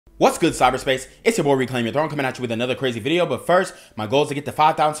What's good, cyberspace? It's your boy Reclaim Your Throne coming at you with another crazy video. But first, my goal is to get to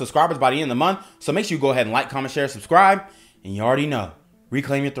 5,000 subscribers by the end of the month. So make sure you go ahead and like, comment, share, subscribe. And you already know,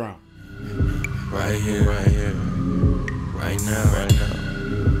 Reclaim Your Throne. Right here, right now.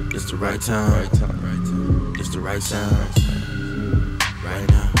 It's the right time, It's the right sound. Right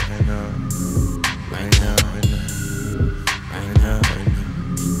now.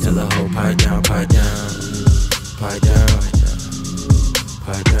 Tell the whole pipe down. Tell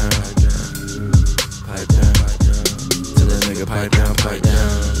that nigga pipe down.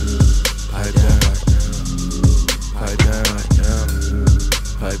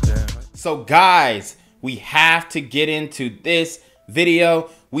 So guys, we have to get into this video.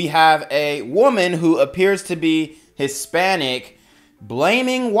 We have a woman who appears to be Hispanic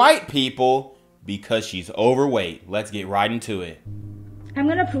blaming white people because she's overweight. Let's get right into it. I'm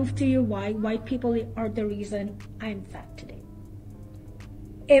gonna prove to you why white people are the reason I'm fat today.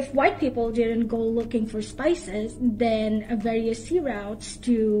 If white people didn't go looking for spices, then various sea routes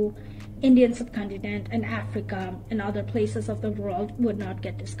to Indian subcontinent and Africa and other places of the world would not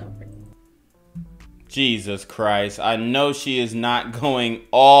get discovered. Jesus Christ. I know she is not going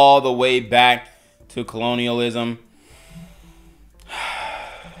all the way back to colonialism.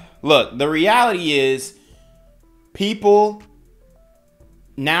 Look, the reality is people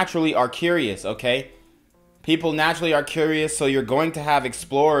naturally are curious, okay? People naturally are curious, so you're going to have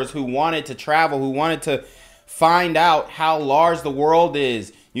explorers who wanted to travel, who wanted to find out how large the world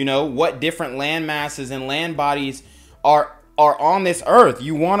is, you know, what different land masses and land bodies are on this earth.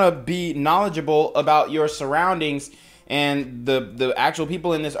 You want to be knowledgeable about your surroundings and the actual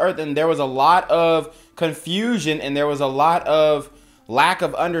people in this earth. And there was a lot of confusion and there was a lot of lack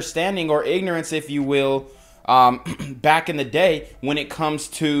of understanding or ignorance, if you will, back in the day when it comes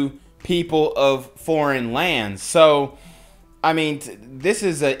to people of foreign lands. So I mean, this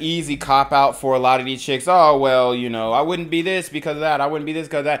is an easy cop out for a lot of these chicks. Oh, well, you know, I wouldn't be this because of that. I wouldn't be this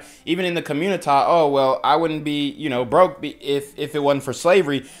because of that. Even in the community, oh, well, I wouldn't be, you know, broke if it wasn't for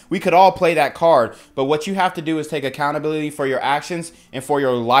slavery. We could all play that card. But what you have to do is take accountability for your actions and for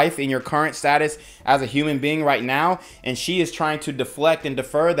your life in your current status as a human being right now. And she is trying to deflect and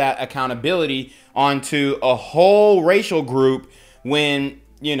defer that accountability onto a whole racial group when,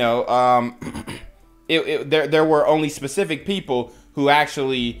 you know, there were only specific people who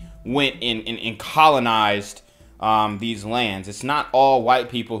actually went and colonized these lands. It's not all white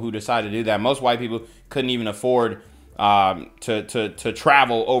people who decided to do that. Most white people couldn't even afford to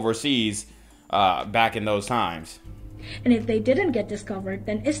travel overseas back in those times. And if they didn't get discovered,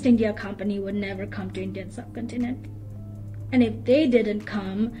 then East India Company would never come to Indian subcontinent. And if they didn't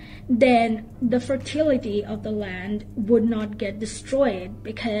come, then the fertility of the land would not get destroyed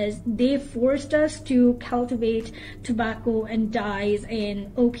because they forced us to cultivate tobacco and dyes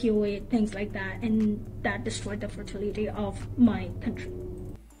and opioid, things like that. And that destroyed the fertility of my country.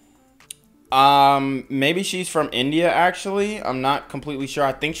 Maybe she's from India, actually. I'm not completely sure.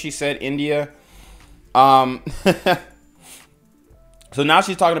 I think she said India. So now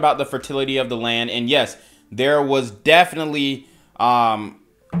she's talking about the fertility of the land. And yes, there was definitely overcropping,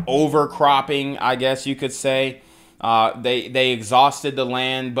 I guess you could say. They exhausted the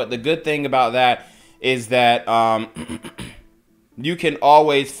land. But the good thing about that is that you can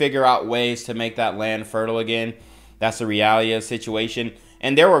always figure out ways to make that land fertile again. That's the reality of the situation.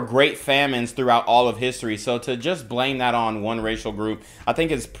 And there were great famines throughout all of history. So to just blame that on one racial group, I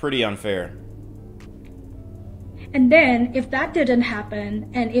think is pretty unfair. And then, if that didn't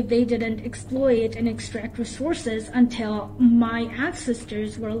happen, and if they didn't exploit and extract resources until my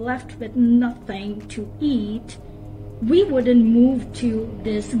ancestors were left with nothing to eat, we wouldn't move to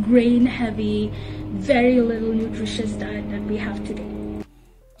this grain-heavy, very little nutritious diet that we have today.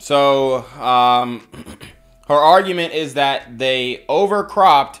 So, her argument is that they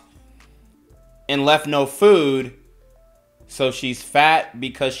overcropped and left no food. So she's fat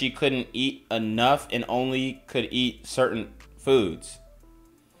because she couldn't eat enough and only could eat certain foods.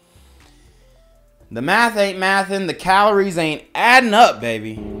 The math ain't mathin', the calories ain't adding up,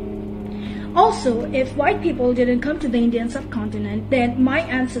 baby. Also, if white people didn't come to the Indian subcontinent, then my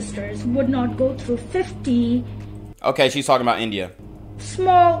ancestors would not go through 50... Okay, she's talking about India.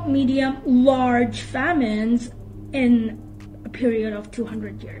 Small, medium, large famines in a period of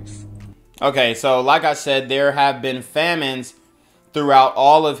 200 years. Okay, so like I said, there have been famines throughout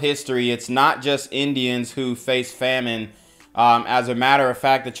all of history. It's not just Indians who face famine. As a matter of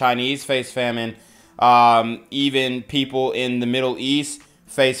fact, the Chinese face famine. Even people in the Middle East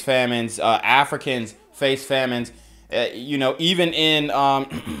face famines. Africans face famines. You know, even in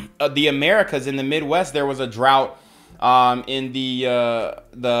the Americas, in the Midwest, there was a drought in the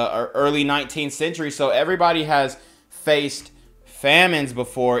early 19th century. So everybody has faced famines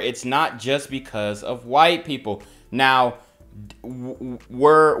before. It's not just because of white people. Now,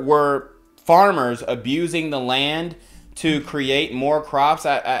 were farmers abusing the land to create more crops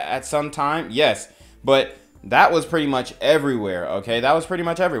at some time? Yes, but that was pretty much everywhere. Okay, that was pretty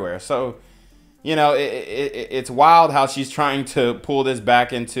much everywhere. So, you know, it's wild how she's trying to pull this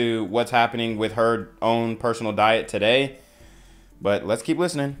back into what's happening with her own personal diet today. But let's keep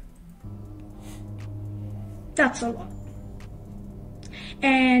listening. That's a lot.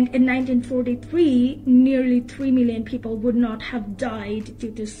 And in 1943, nearly 3 million people would not have died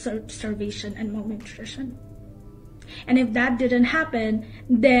due to starvation and malnutrition. And if that didn't happen,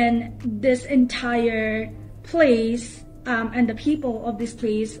 then this entire place and the people of this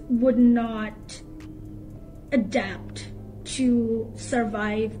place would not adapt to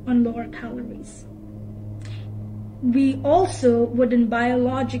survive on lower calories. We also wouldn't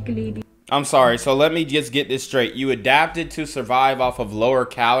biologically be... I'm sorry, so let me just get this straight. You adapted to survive off of lower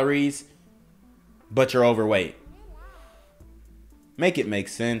calories, but you're overweight. Make it make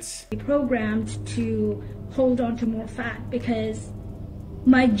sense. Programmed to hold on to more fat, because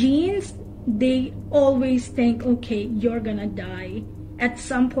my genes, they always think, okay, you're gonna die. At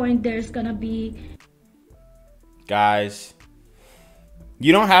some point, there's gonna be... Guys,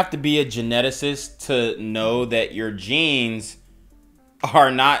 you don't have to be a geneticist to know that your genes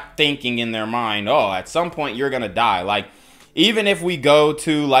are not thinking in their mind, oh, at some point you're gonna die. Like, even if we go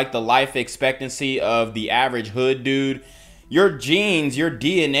to like the life expectancy of the average hood dude, your genes, your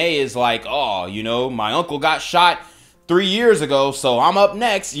DNA is like, oh, you know, my uncle got shot 3 years ago, so I'm up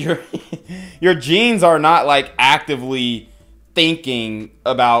next. Your genes are not like actively thinking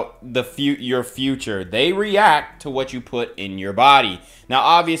about your future. They react to what you put in your body. Now,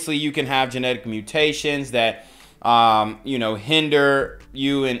 obviously, you can have genetic mutations that you know, hinder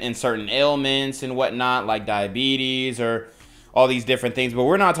you in certain ailments and whatnot, like diabetes or all these different things. But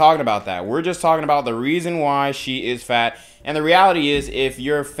we're not talking about that. We're just talking about the reason why she is fat. And the reality is, if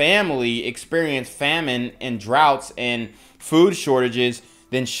your family experienced famine and droughts and food shortages,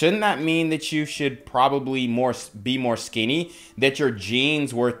 then shouldn't that mean that you should probably be more skinny? That your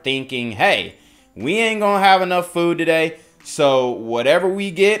genes were thinking, hey, we ain't gonna have enough food today, so whatever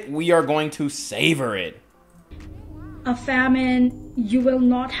we get, we are going to savor it. A famine, you will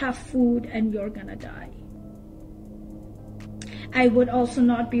not have food and you're gonna die. I would also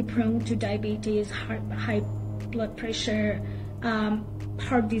not be prone to diabetes, high blood pressure,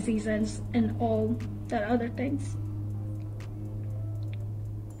 heart diseases, and all that other things.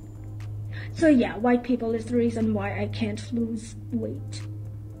 So yeah, white people is the reason why I can't lose weight.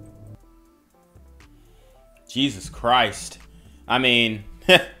 Jesus Christ. I mean,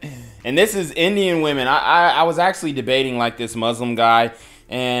 and this is Indian women. I was actually debating like this Muslim guy.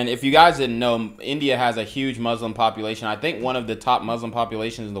 And if you guys didn't know, India has a huge Muslim population. I think one of the top Muslim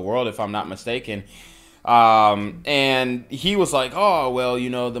populations in the world, if I'm not mistaken. And he was like, oh, well, you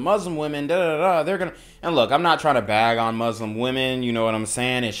know, the Muslim women, they're gonna... And look, I'm not trying to bag on Muslim women. You know what I'm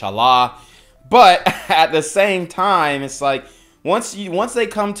saying? Inshallah. But at the same time, it's like, once they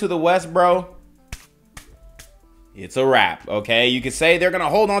come to the West, bro, it's a wrap, okay? You could say they're going to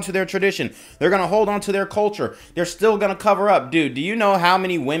hold on to their tradition. They're going to hold on to their culture. They're still going to cover up. Dude, do you know how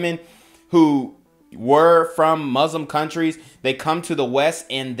many women who were from Muslim countries, they come to the West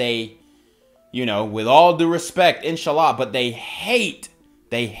and they, you know, with all due respect, inshallah, but they hate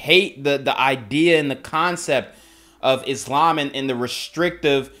the idea and the concept of Islam and the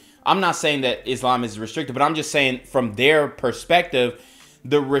restrictive... I'm not saying that Islam is restrictive, but I'm just saying from their perspective,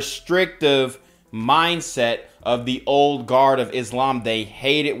 the restrictive mindset of the old guard of Islam, they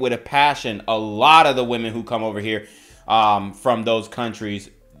hate it with a passion. A lot of the women who come over here from those countries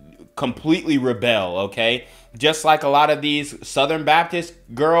completely rebel, okay? Just like a lot of these Southern Baptist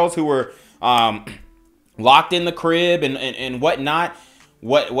girls who were locked in the crib and whatnot.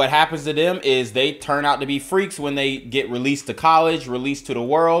 What happens to them is they turn out to be freaks when they get released to college, released to the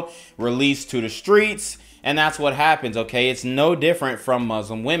world, released to the streets, and that's what happens, okay? It's no different from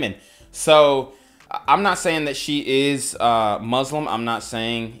Muslim women. So I'm not saying that she is Muslim. I'm not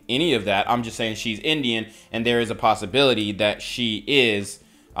saying any of that. I'm just saying she's Indian, and there is a possibility that she is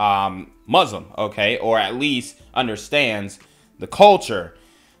Muslim, okay? Or at least understands the culture.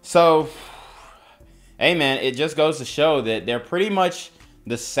 So, hey, man, it just goes to show that they're pretty much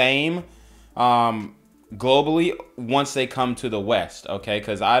the same globally once they come to the West, okay?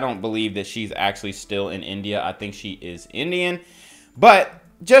 Because I don't believe that she's actually still in India. I think she is Indian. But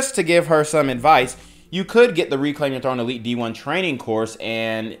just to give her some advice, you could get the Reclaim Your Throne Elite D1 training course,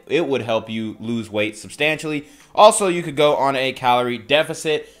 and it would help you lose weight substantially. Also, you could go on a calorie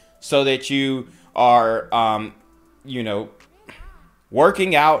deficit so that you are, you know,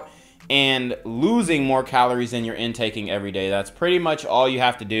 working out and losing more calories than you're intaking every day. That's pretty much all you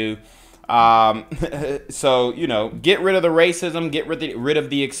have to do. So, you know, get rid of the racism, get rid of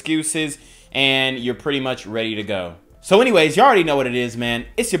the excuses, and you're pretty much ready to go. So anyways, you already know what it is, man.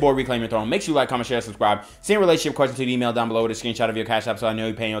 It's your boy, Reclaim Your Throne. Make sure you like, comment, share, subscribe. Send relationship questions to the email down below with a screenshot of your Cash App so I know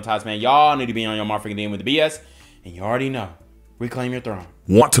you're paying your tithes, man. Y'all need to be on your motherfucking DM with the BS. And you already know, Reclaim Your Throne.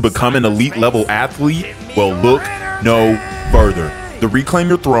 Want to become an elite level athlete? Well, look no further. The Reclaim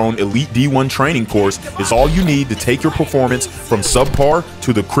Your Throne Elite D1 training course is all you need to take your performance from subpar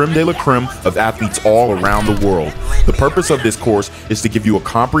to the creme de la creme of athletes all around the world. The purpose of this course is to give you a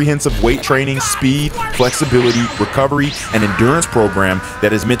comprehensive weight training, speed, flexibility, recovery, and endurance program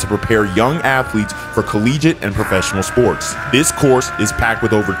that is meant to prepare young athletes for collegiate and professional sports. This course is packed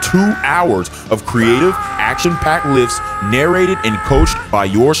with over 2 hours of creative, action-packed lifts narrated and coached by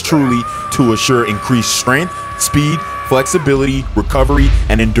yours truly to assure increased strength, speed, flexibility, recovery,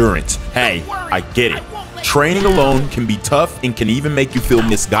 and endurance. Hey, I get it. Training alone can be tough and can even make you feel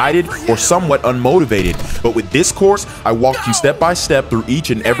misguided or somewhat unmotivated. But with this course, I walk you step by step through each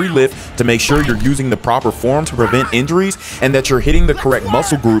and every lift to make sure you're using the proper form to prevent injuries and that you're hitting the correct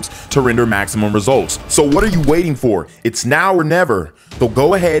muscle groups to render maximum results. So what are you waiting for? It's now or never. So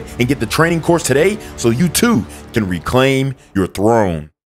go ahead and get the training course today so you too can reclaim your throne.